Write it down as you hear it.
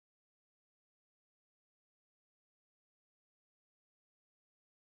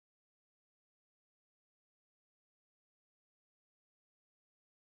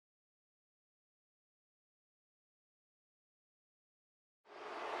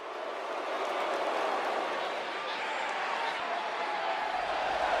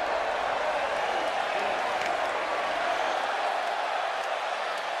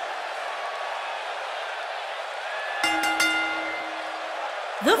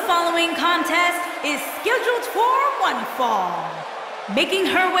The following contest is scheduled for one fall. Making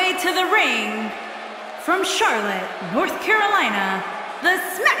her way to the ring, from Charlotte, North Carolina, the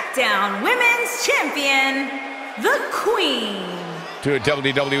SmackDown Women's Champion, the Queen. Two of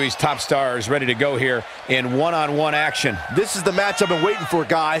WWE's top stars ready to go here in one-on-one action. This is the match I've been waiting for,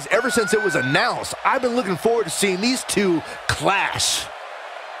 guys. Ever since it was announced, I've been looking forward to seeing these two clash.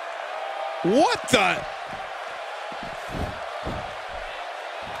 What the?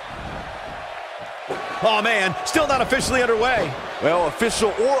 Oh, man, still not officially underway. Well, official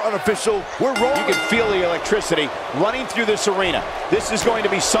or unofficial, we're rolling. You can feel the electricity running through this arena. This is going to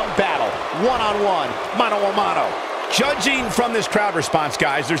be some battle. One-on-one, mano-a-mano. Judging from this crowd response,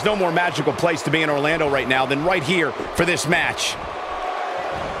 guys, there's no more magical place to be in Orlando right now than right here for this match.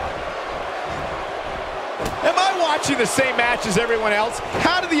 Am I watching the same match as everyone else?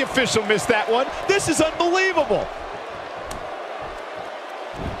 How did the official miss that one? This is unbelievable.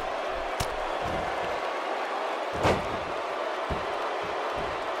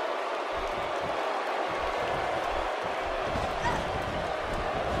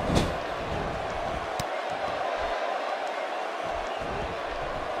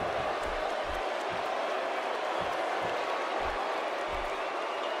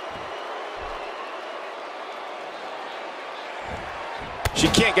 She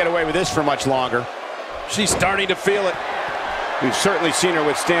can't get away with this for much longer. She's starting to feel it. We've certainly seen her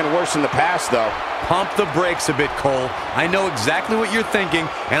withstand worse in the past, though. Pump the brakes a bit, Cole. I know exactly what you're thinking,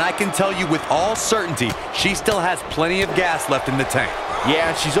 and I can tell you with all certainty, she still has plenty of gas left in the tank.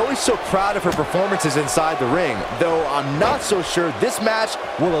 Yeah, she's always so proud of her performances inside the ring, though I'm not so sure this match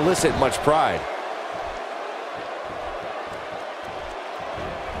will elicit much pride.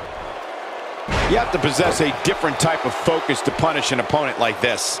 You have to possess a different type of focus to punish an opponent like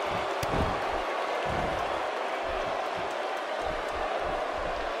this.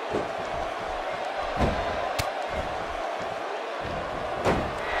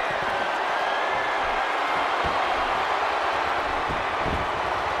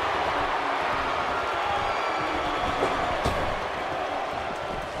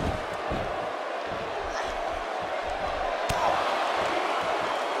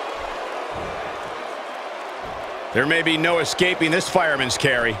 There may be no escaping this fireman's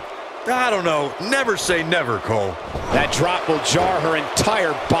carry. I don't know. Never say never, Cole. That drop will jar her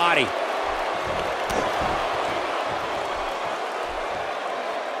entire body.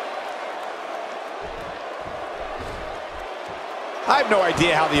 I have no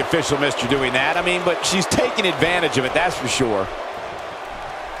idea how the official missed her doing that. I mean, but she's taking advantage of it, that's for sure.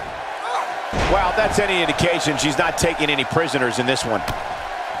 Well, if that's any indication, she's not taking any prisoners in this one.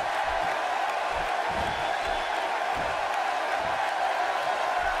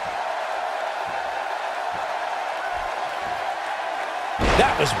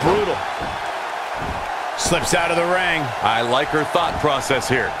 That was brutal. Slips out of the ring. I like her thought process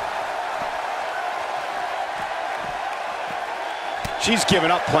here. She's given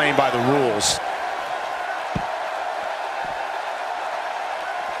up playing by the rules.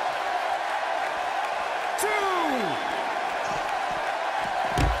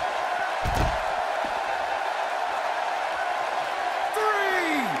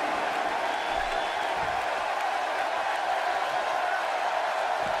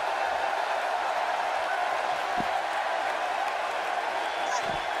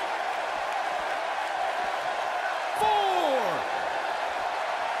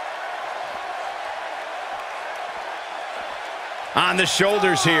 On the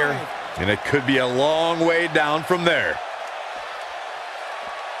shoulders here. And it could be a long way down from there.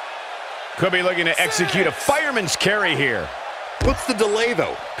 Could be looking to execute a fireman's carry here. What's the delay,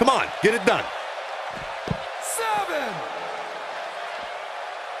 though? Come on, get it done. 7.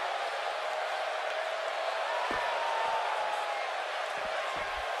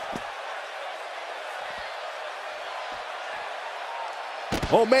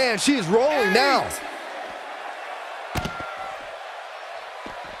 Oh, man, she's rolling now.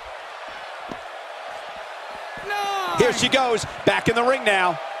 Here she goes, back in the ring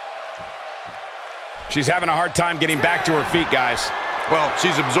now. She's having a hard time getting back to her feet, guys. Well,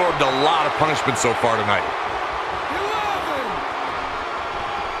 she's absorbed a lot of punishment so far tonight. 11.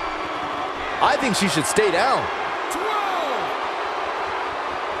 I think she should stay down.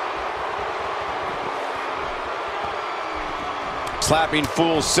 12. Slapping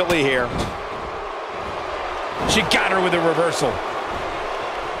fools silly here. She got her with a reversal.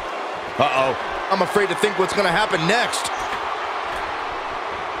 Uh-oh. I'm afraid to think what's going to happen next.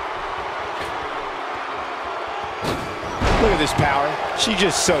 Look at this power. She's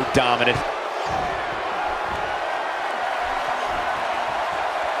just so dominant.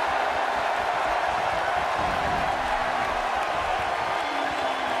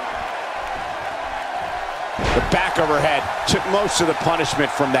 The back of her head took most of the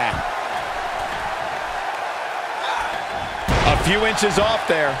punishment from that. A few inches off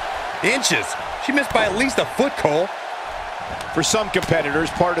there. Inches? She missed by at least a foot, Cole. For some competitors,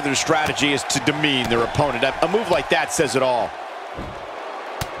 part of their strategy is to demean their opponent. A move like that says it all.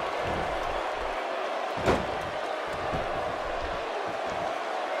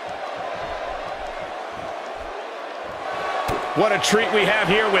 What a treat we have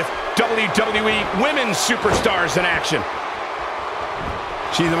here with WWE women's superstars in action.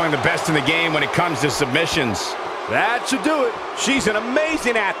 She's among the best in the game when it comes to submissions. That should do it. She's an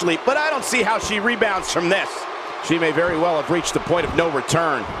amazing athlete, but I don't see how she rebounds from this. She may very well have reached the point of no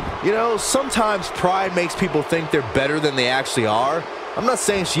return. You know, sometimes pride makes people think they're better than they actually are. I'm not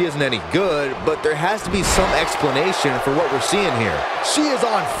saying she isn't any good, but there has to be some explanation for what we're seeing here. She is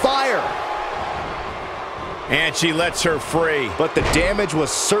on fire. And she lets her free. But the damage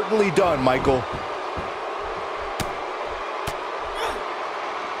was certainly done, Michael.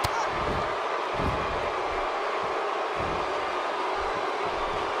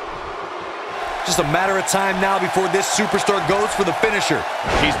 Just a matter of time now before this superstar goes for the finisher.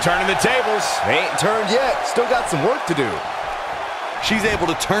 She's turning the tables. They ain't turned yet. Still got some work to do. She's able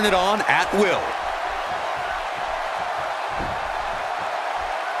to turn it on at will.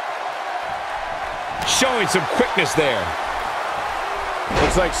 Showing some quickness there.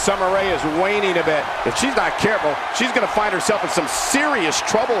 Looks like Summer Rae is waning a bit. If she's not careful, she's going to find herself in some serious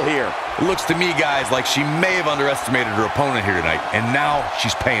trouble here. It looks to me, guys, like she may have underestimated her opponent here tonight, and now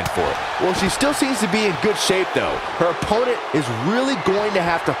she's paying for it. Well, she still seems to be in good shape, though. Her opponent is really going to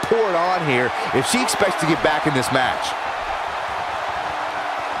have to pour it on here if she expects to get back in this match.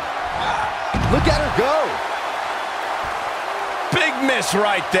 Look at her go. Big miss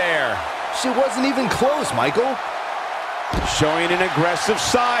right there. She wasn't even close, Michael. Showing an aggressive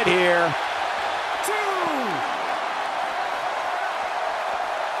side here.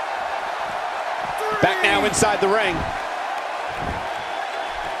 Back now inside the ring.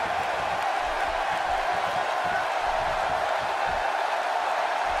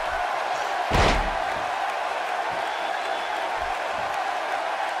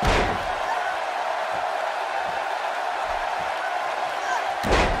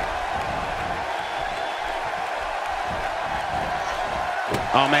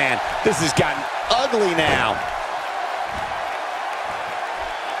 Oh man, this has gotten ugly now.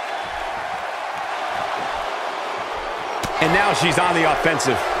 And now she's on the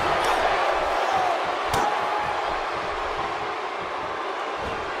offensive.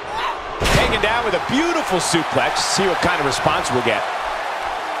 Taken down with a beautiful suplex. See what kind of response we'll get.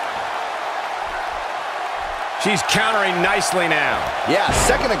 She's countering nicely now. Yeah, a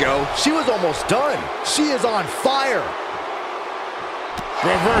second ago, she was almost done. She is on fire.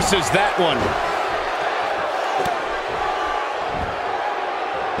 Reverses that one.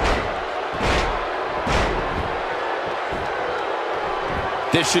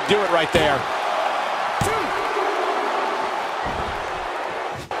 This should do it right there.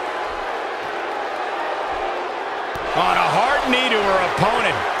 On a hard knee to her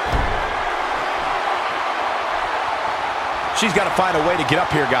opponent. She's got to find a way to get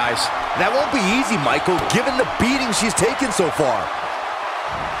up here, guys. That won't be easy, Michael, given the beating she's taken so far.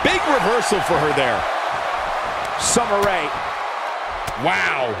 Big reversal for her there. Summer Rae.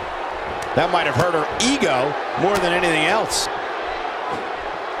 Wow. That might have hurt her ego more than anything else.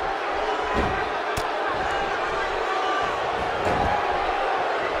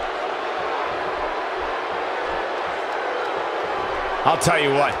 I'll tell you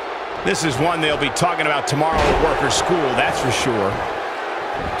what, this is one they'll be talking about tomorrow at work or school, that's for sure.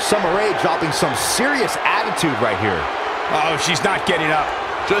 Summer Rae dropping some serious attitude right here. Oh, she's not getting up.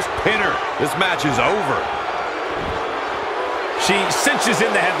 Just pin her. This match is over. She cinches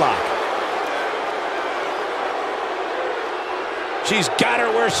in the headlock. She's got her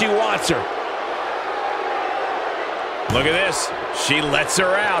where she wants her. Look at this. She lets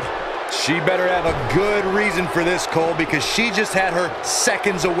her out. She better have a good reason for this, Cole, because she just had her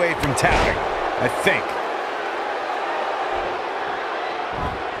seconds away from tapping, I think.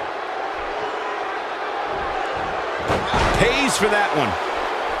 Pays for that one.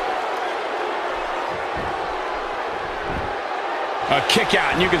 A kick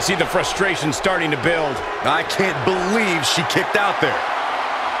out, and you can see the frustration starting to build. I can't believe she kicked out there.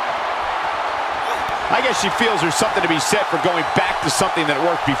 I guess she feels there's something to be said for going back to something that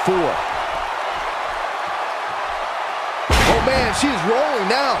worked before. Oh man, she's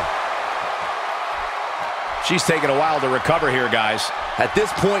rolling now. She's taking a while to recover here, guys. At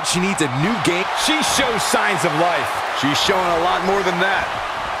this point, she needs a new game. She shows signs of life. She's showing a lot more than that.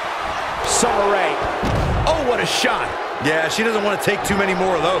 Summer Rae Oh, what a shot. Yeah, she doesn't want to take too many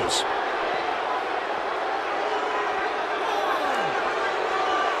more of those.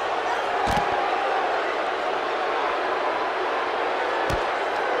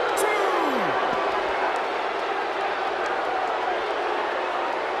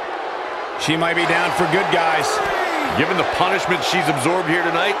 She might be down for good, guys. Given the punishment she's absorbed here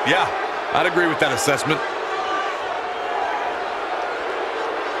tonight, yeah, I'd agree with that assessment.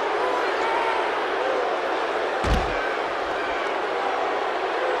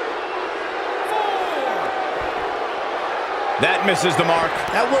 That misses the mark.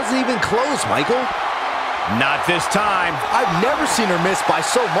 That wasn't even close, Michael. Not this time. I've never seen her miss by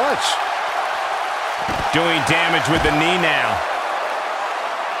so much. Doing damage with the knee now.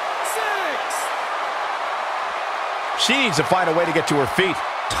 6. She needs to find a way to get to her feet.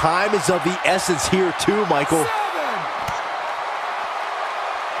 Time is of the essence here too, Michael. 7.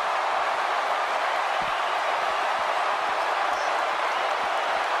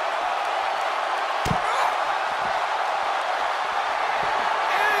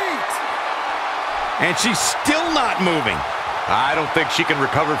 And she's still not moving. I don't think she can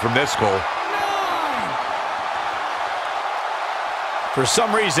recover from this, Cole. 9. For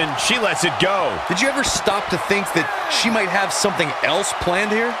some reason, she lets it go. Did you ever stop to think that she might have something else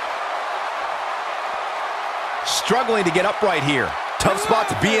planned here? Struggling to get upright here. Tough spot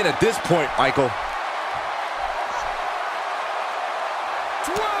to be in at this point, Michael.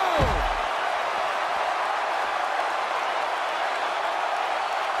 12.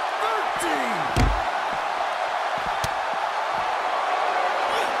 13.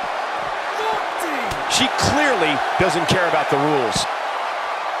 14. She clearly doesn't care about the rules.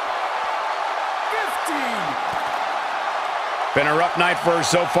 15. Been a rough night for her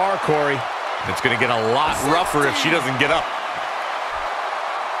so far, Corey. It's going to get a lot rougher if she doesn't get up.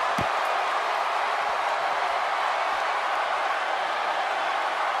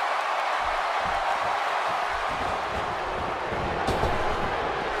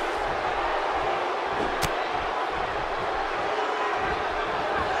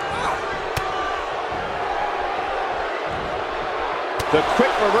 The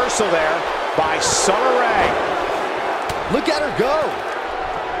quick reversal there by Summer Rae. Look at her go.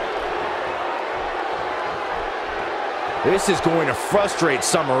 This is going to frustrate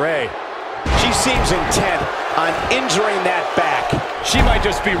Summer Rae. She seems intent on injuring that back. She might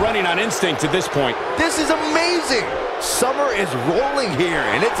just be running on instinct at this point. This is amazing. Summer is rolling here,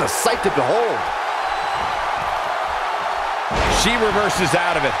 and it's a sight to behold. She reverses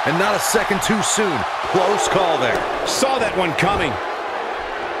out of it. And not a second too soon. Close call there. Saw that one coming.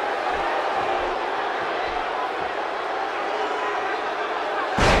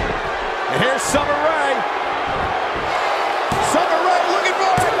 And here's Summer Rae. Summer Rae looking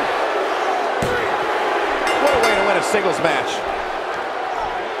for it. What a way to win a singles match.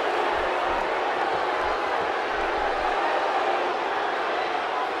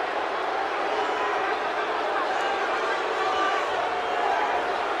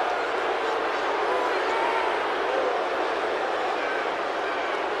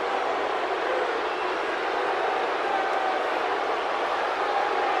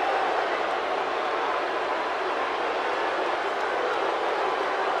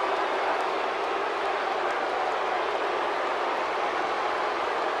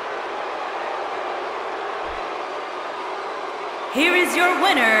 Here is your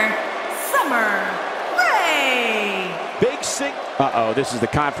winner, Summer Rae. Big sing. Uh-oh, this is the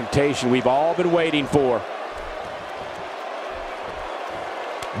confrontation we've all been waiting for.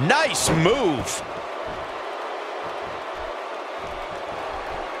 Nice move.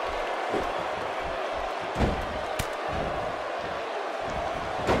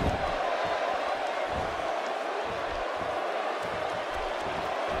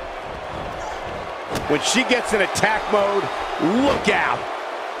 When she gets in attack mode, look out.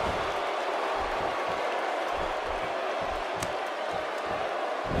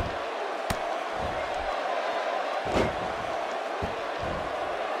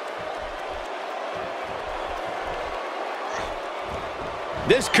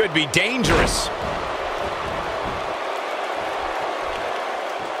 This could be dangerous.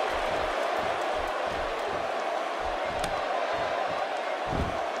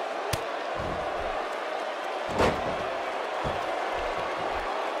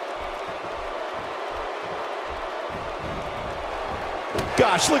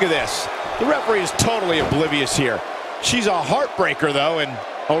 Gosh, look at this. The referee is totally oblivious here. She's a heartbreaker, though, and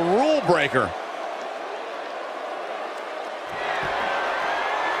a rule breaker.